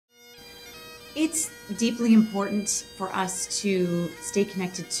It's deeply important for us to stay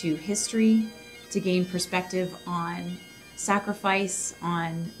connected to history, to gain perspective on sacrifice,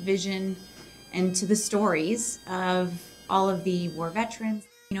 on vision, and to the stories of all of the war veterans.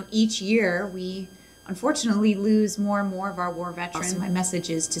 Each year we unfortunately lose more and more of our war veterans. My message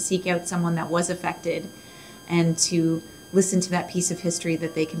is to seek out someone that was affected and to listen to that piece of history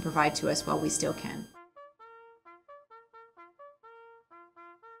that they can provide to us while we still can.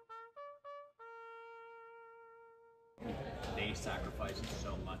 They sacrificed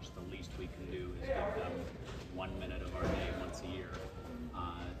so much, the least we can do is give them 1 minute of our day once a year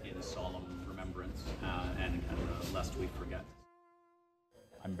in solemn remembrance and lest we forget.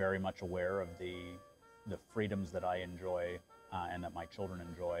 I'm very much aware of the freedoms that I enjoy and that my children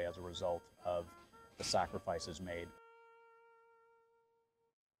enjoy as a result of the sacrifices made.